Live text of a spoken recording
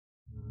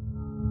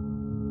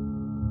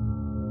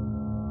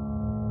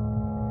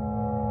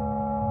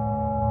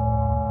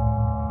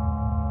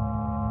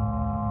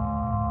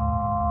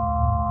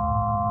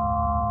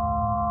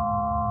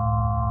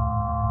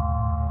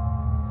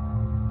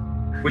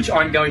which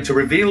I'm going to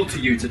reveal to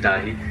you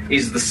today,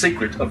 is the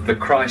secret of the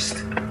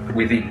Christ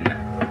within.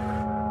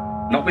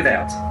 Not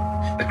without,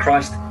 the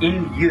Christ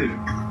in you.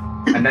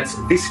 And that's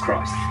this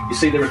Christ. You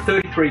see, there are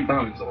 33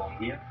 bones along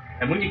here,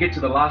 and when you get to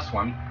the last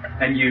one,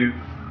 and you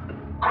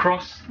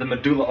cross the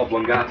medulla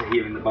oblongata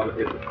here in the bottom,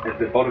 at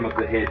the bottom of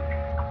the head,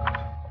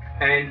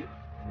 and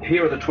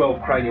here are the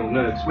 12 cranial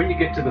nerves. When you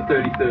get to the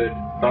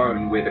 33rd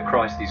bone where the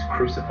Christ is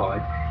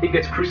crucified, he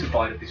gets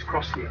crucified at this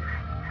cross here.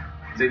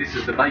 See, this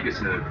is the vagus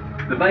nerve.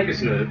 The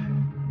vagus nerve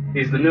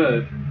is the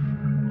nerve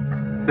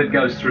that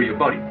goes through your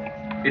body.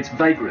 It's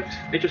vagrant.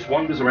 It just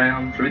wanders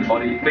around through the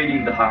body,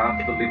 feeding the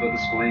heart, the liver, the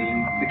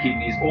spleen, the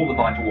kidneys, all the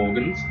vital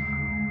organs,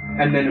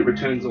 and then it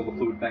returns all the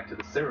fluid back to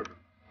the cerebrum.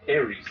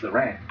 Aries, the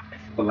ram,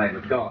 the Lamb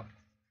of God.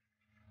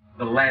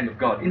 The Lamb of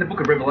God. In the book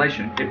of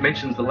Revelation, it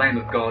mentions the Lamb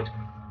of God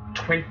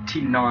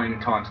 29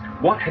 times.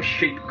 What have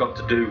sheep got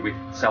to do with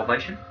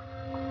salvation?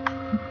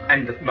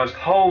 And the most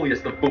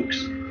holiest of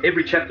books,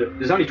 every chapter,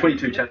 there's only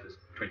 22 chapters,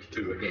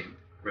 22 again,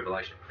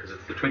 Revelation, because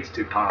it's the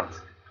 22 paths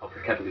of the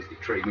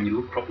Kabbalistic tree. When you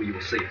look properly, you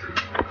will see it.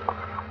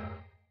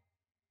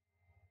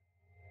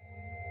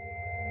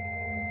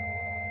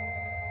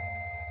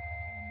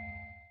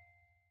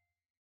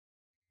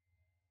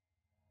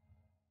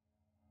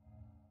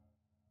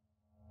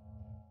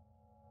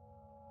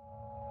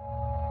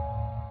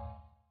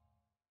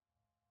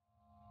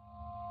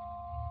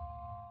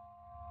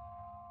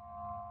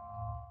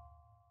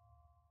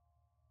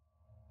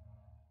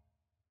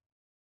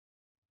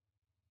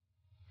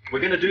 We're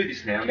going to do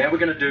this now. Now we're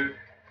going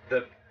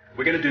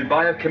to do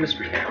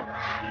biochemistry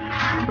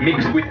now,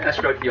 mixed with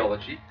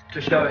astrotheology, to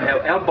show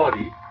how our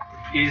body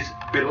is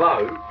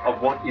below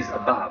of what is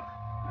above.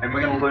 And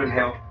we're going to learn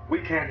how we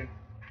can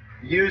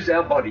use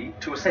our body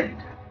to ascend.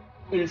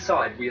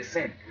 Inside we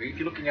ascend. If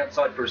you're looking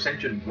outside for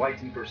ascension,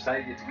 waiting for a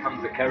saviour to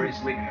come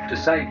vicariously to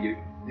save you,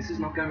 this is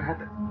not going to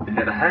happen. It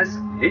never has,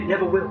 it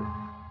never will.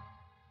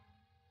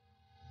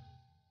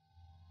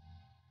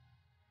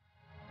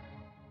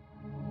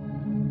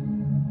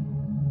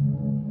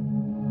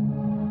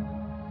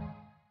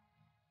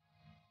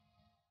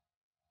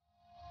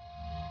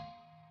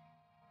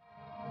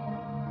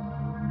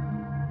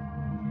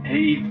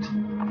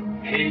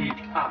 Heaved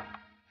up.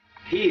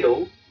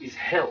 Heel is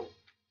hell.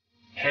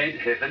 Head,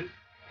 heaven.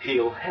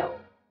 Heel, hell.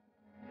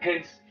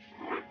 Hence,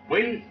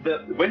 when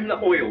the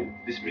oil,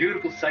 this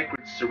beautiful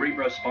sacred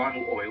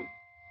cerebrospinal oil,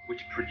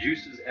 which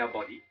produces our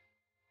body,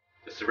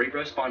 the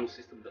cerebrospinal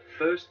system, the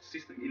first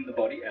system in the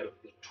body out of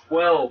the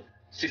 12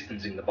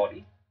 systems in the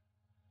body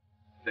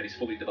that is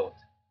fully developed,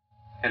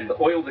 and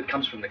the oil that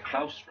comes from the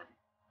claustrum,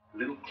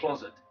 little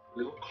closet,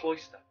 little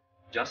cloister,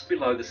 just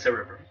below the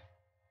cerebrum,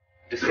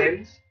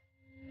 descends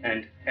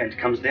and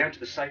comes down to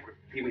the sacrum.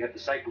 Here we have the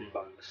sacral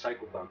bone, the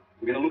sacral bone.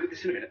 We're going to look at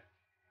this in a minute.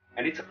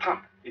 And it's a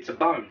pump. It's a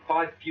bone,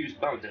 5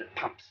 fused bones, and it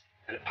pumps.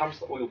 And it pumps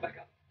the oil back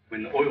up.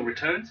 When the oil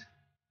returns,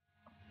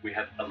 we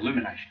have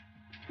illumination.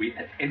 We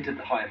have entered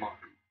the higher mind.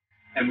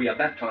 And we are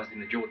baptized in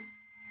the Jordan,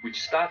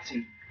 which starts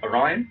in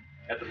Orion.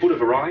 At the foot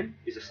of Orion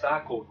is a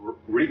star called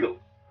Rigel.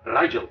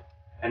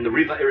 And the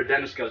river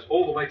Eridanus goes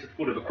all the way to the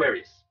foot of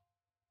Aquarius.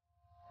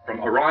 From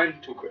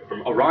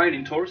Orion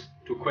in Taurus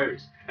to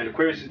Aquarius. And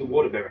Aquarius is the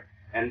water bearer.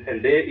 And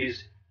there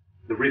is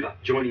the river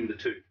joining the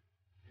two.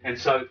 And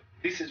so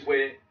this is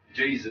where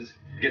Jesus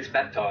gets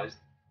baptized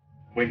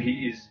when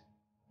he is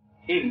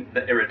in the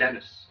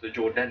Eridanus, the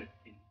Jordan,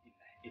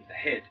 in the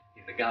head,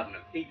 in the Garden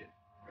of Eden.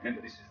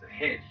 Remember, this is the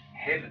head,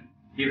 heaven.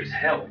 Here is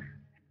hell,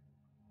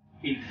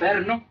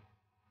 inferno.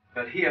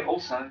 But here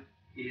also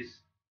is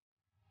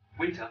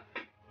winter,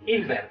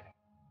 inverno.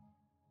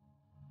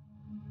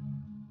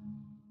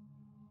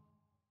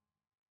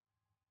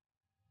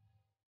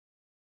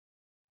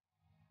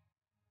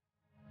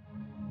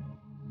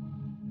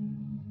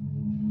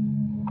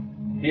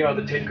 Here are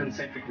the 10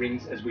 concentric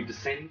rings as we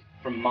descend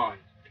from mind,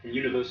 from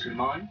universal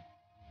mind,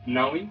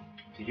 knowing,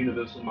 to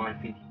universal mind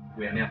thinking.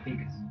 We are now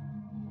thinkers.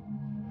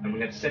 And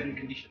we have 7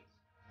 conditions,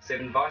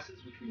 7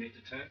 vices which we need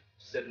to turn,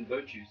 7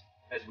 virtues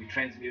as we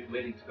transmute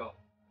letting to God,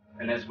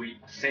 and as we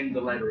ascend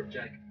the ladder of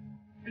Jacob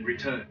and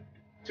return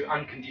to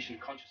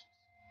unconditioned consciousness.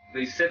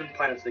 These 7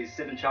 planets, these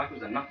 7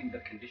 chakras are nothing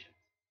but conditions.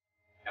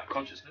 Our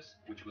consciousness,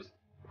 which was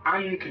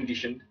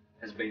unconditioned,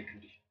 has been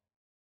conditioned.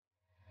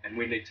 And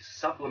we need to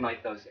sublimate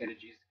those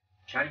energies,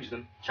 change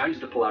them, change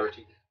the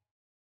polarity.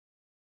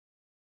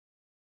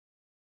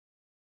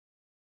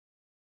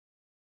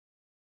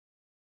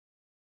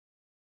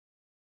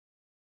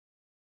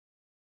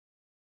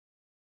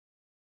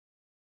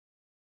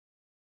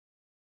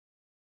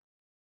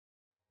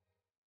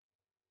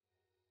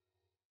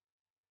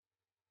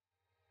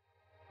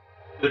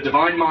 The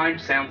divine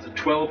mind sounds a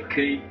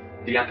 12-key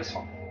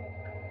diapason.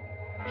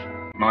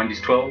 Mind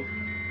is 12,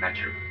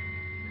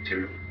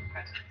 material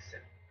matter is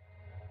 7.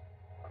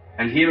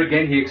 And here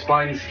again he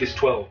explains this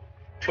 12.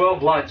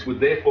 12 lights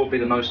would therefore be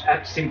the most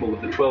apt symbol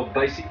of the 12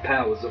 basic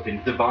powers of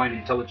divine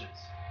intelligence.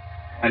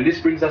 And this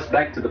brings us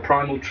back to the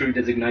primal true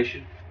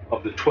designation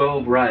of the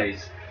 12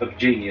 rays of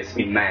genius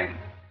in man.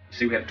 You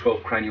see we have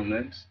 12 cranial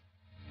nerves?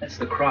 That's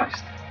the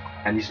Christ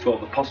and his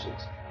 12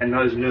 apostles. and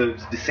those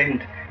nerves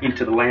descend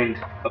into the land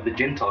of the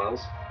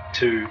Gentiles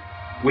to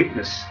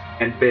witness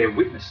and bear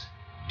witness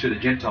to the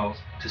Gentiles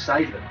to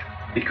save them,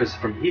 because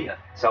from here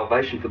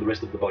salvation for the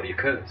rest of the body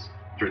occurs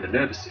through the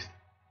nervous system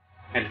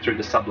and through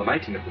the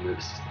sublimating of the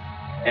nervous system.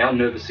 Our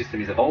nervous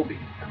system is evolving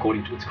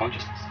according to its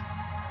consciousness.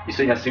 You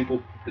see how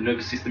simple the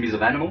nervous system is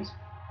of animals?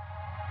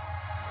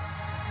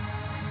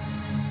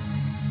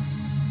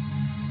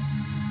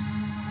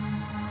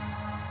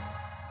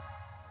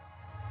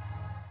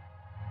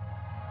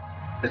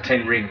 The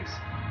 10 rings.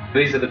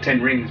 These are the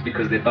 10 rings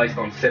because they're based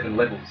on 7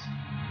 levels.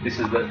 This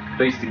is the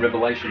beast in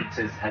Revelation. It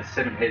says has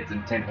 7 heads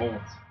and 10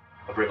 horns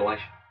of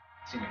Revelation.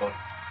 It's in your body.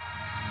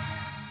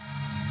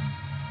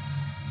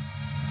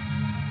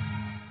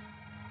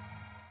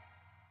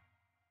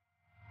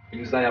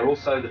 Because they are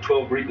also the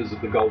 12 reapers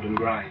of the golden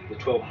grain, the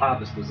 12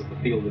 harvesters of the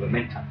field of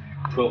Amenta,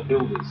 12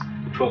 builders,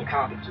 the 12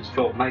 carpenters,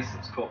 12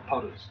 masons, 12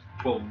 potters,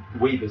 12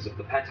 weavers of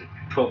the pattern,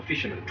 12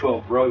 fishermen,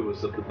 12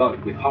 rowers of the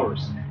boat with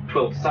Horus,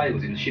 12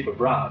 sailors in the ship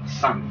of Ra, the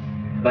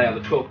sun. They are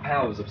the 12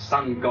 powers of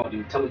sun god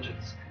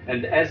intelligence.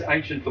 And as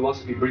ancient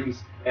philosophy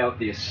brings out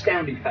the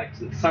astounding facts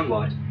that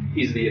sunlight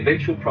is the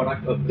eventual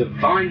product of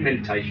divine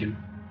meditation,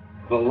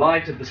 the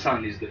light of the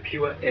sun is the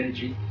pure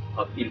energy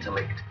of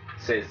intellect,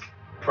 says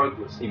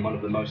Proclus in one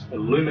of the most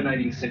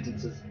illuminating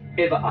sentences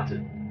ever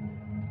uttered.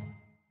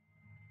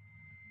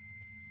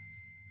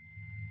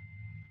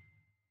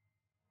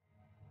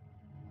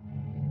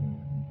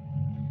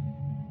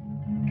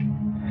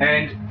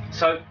 And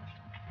so,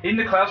 in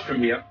the claustrum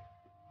here,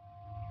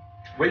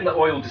 when the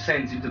oil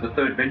descends into the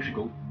third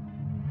ventricle,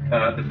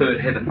 the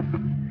third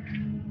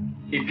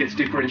heaven, it gets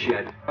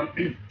differentiated.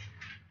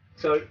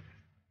 So,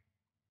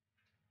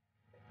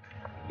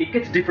 it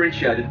gets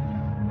differentiated.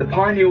 The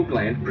pineal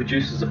gland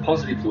produces a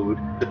positive fluid,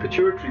 the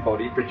pituitary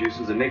body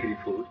produces a negative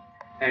fluid,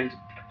 and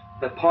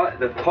the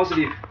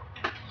positive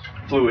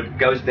fluid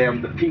goes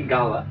down the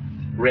pingala,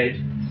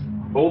 red,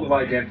 all the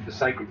way down to the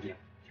sacrum here.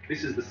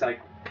 This is the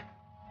sacrum.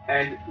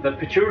 And the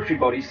pituitary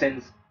body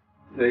sends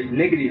the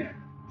negative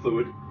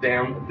fluid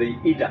down the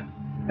ida,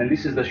 and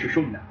this is the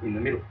shushumna in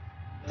the middle.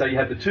 So you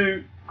have the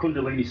 2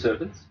 kundalini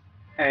serpents,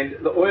 and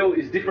the oil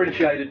is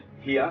differentiated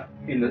here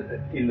in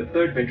the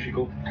third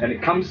ventricle, and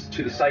it comes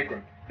to the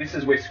sacrum. This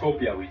is where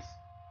Scorpio is.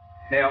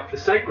 Now, the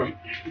sacrum,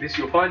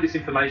 you'll find this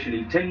information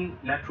in 10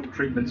 natural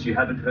treatments you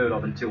haven't heard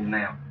of until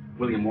now,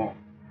 William Wong.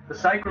 The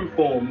sacrum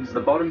forms the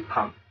bottom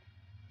pump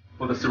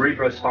for the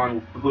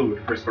cerebrospinal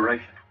fluid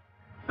respiration.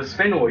 The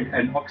sphenoid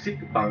and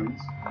occipital bones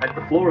at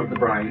the floor of the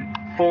brain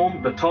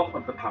form the top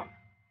of the pump.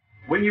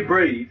 When you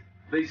breathe,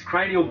 these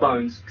cranial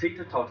bones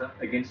teeter-totter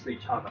against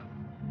each other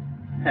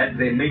at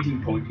their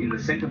meeting point in the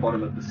centre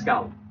bottom of the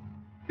skull.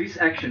 This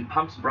action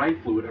pumps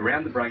brain fluid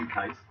around the brain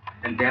case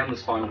and down the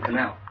spinal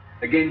canal.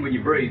 Again, when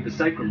you breathe, the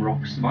sacrum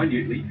rocks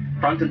minutely,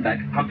 front and back,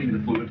 pumping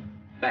the fluid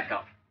back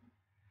up.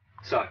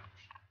 So,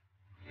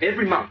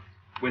 every month,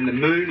 when the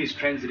moon is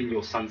transiting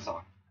your sun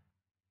sign,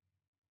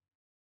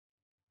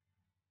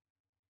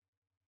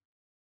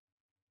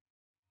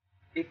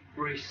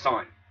 every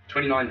sign,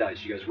 29 days,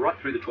 she goes right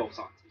through the 12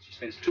 signs. She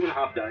spends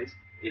 2.5 days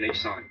in each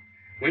sign.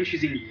 When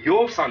she's in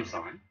your sun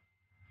sign,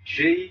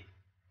 she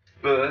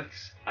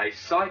births a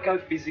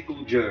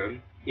psychophysical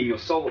germ in your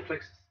solar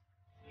plexus.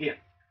 Here,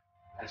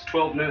 has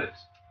 12 nerves.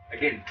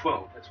 Again,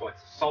 12, that's why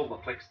it's a solar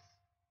plexus.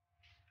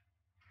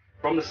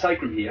 From the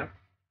sacrum here,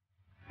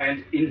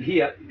 and in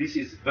here, this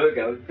is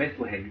Virgo,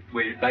 Bethlehem,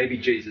 where baby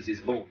Jesus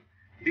is born.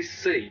 This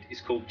seed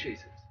is called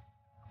Jesus,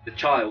 the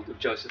child of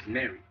Joseph and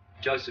Mary.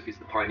 Joseph is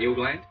the pineal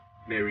gland,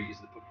 Mary is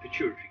the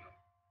pituitary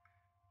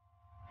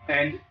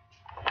gland.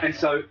 And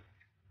so,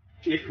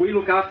 if we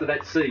look after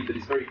that seed that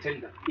is very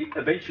tender, it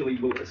eventually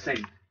will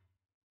ascend.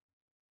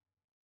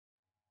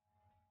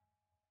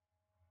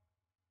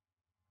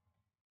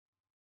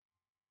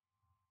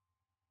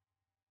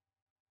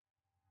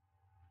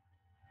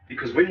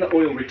 Because when the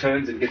oil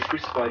returns and gets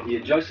crucified here,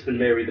 Joseph and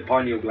Mary, the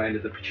pineal gland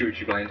and the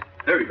pituitary gland,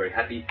 very, very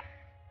happy.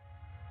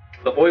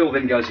 The oil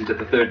then goes into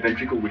the third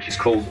ventricle, which is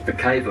called the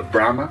cave of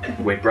Brahma,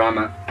 where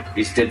Brahma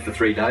is dead for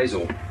 3 days,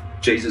 or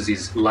Jesus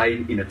is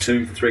laid in a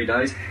tomb for 3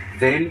 days.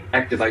 Then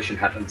activation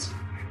happens.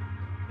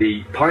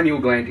 The pineal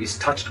gland is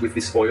touched with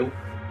this oil.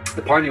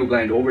 The pineal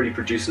gland already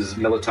produces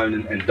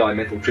melatonin and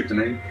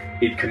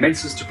dimethyltryptamine. It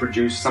commences to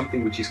produce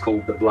something which is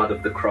called the blood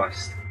of the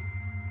Christ.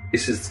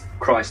 This is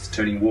Christ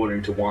turning water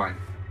into wine.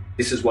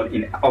 This is what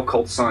in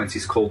occult science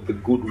is called the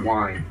good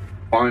wine.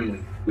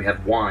 Finally, we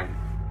have wine,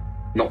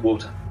 not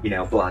water, in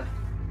our blood.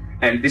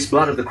 And this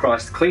blood of the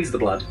Christ cleans the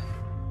blood,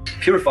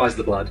 purifies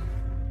the blood,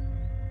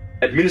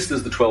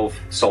 administers the 12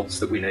 salts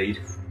that we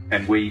need,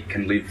 and we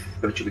can live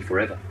virtually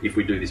forever if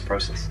we do this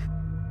process.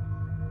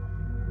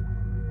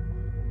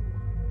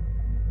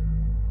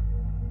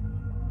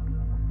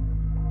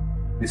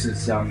 This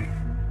is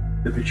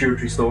the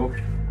pituitary stalk.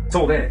 It's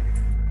all there.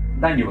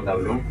 They knew what they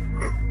were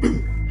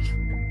doing.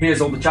 Here's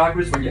all the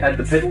chakras. When you add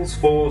the petals,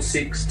 4,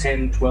 6,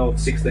 10, 12,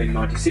 16,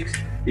 96,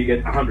 you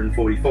get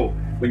 144.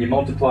 When you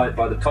multiply it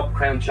by the top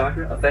crown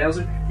chakra,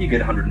 1,000, you get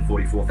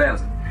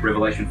 144,000.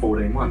 Revelation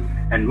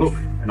 14:1. And look,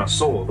 and I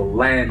saw the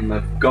Lamb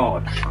of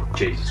God,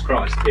 Jesus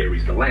Christ, there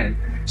is the Lamb,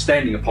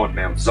 standing upon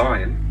Mount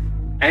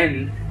Zion,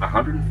 and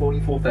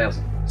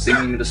 144,000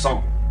 singing the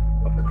song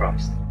of the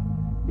Christ.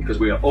 Because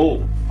we are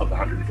all of the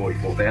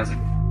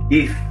 144,000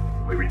 if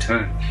we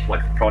return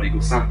like the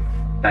prodigal son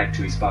back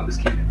to his father's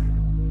kingdom.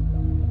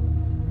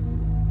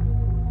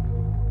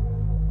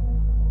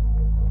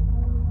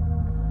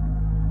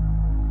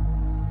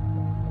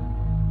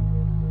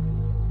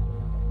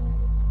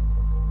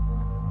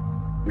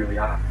 Really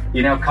are.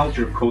 In our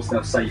culture, of course,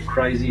 they'll say you're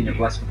crazy and you're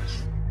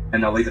blasphemous,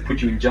 and they'll either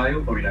put you in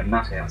jail or in a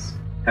nut house.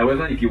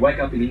 However, if you wake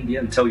up in India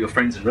and tell your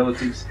friends and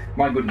relatives,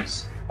 my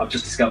goodness, I've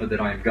just discovered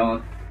that I am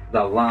God,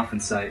 they'll laugh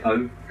and say,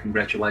 oh,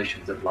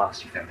 congratulations, at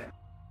last you found out.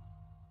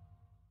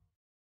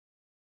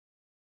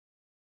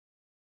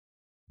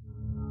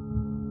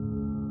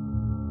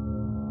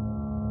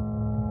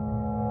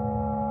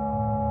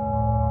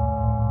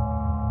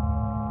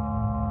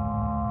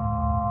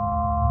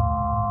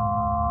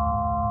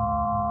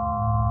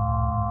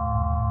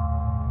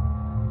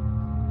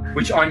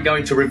 Which I'm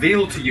going to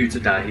reveal to you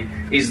today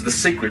is the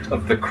secret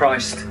of the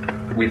Christ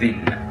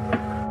within.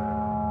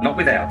 Not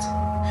without,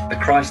 the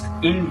Christ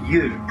in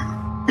you.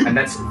 And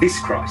that's this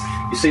Christ.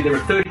 You see, there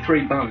are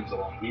 33 bones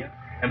along here,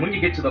 and when you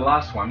get to the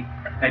last one,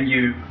 and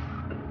you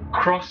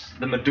cross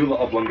the medulla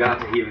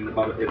oblongata here in the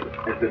bottom,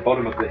 at the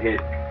bottom of the head,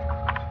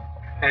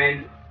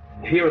 and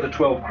here are the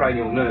 12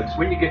 cranial nerves.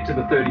 When you get to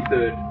the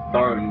 33rd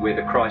bone where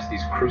the Christ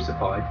is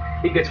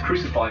crucified, it gets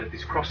crucified at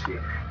this cross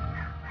here.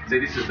 See,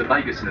 this is the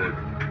vagus nerve.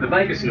 The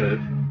vagus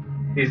nerve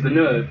is the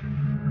nerve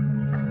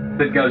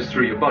that goes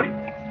through your body.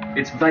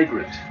 It's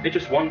vagrant. It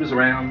just wanders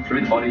around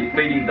through the body,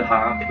 feeding the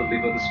heart, the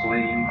liver, the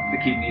spleen, the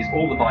kidneys,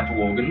 all the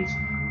vital organs,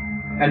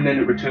 and then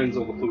it returns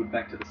all the fluid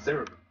back to the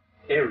cerebrum.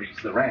 Aries,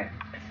 the ram,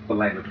 the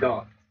Lamb of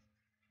God.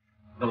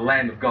 The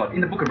Lamb of God.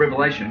 In the book of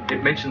Revelation,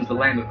 it mentions the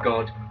Lamb of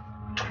God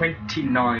 29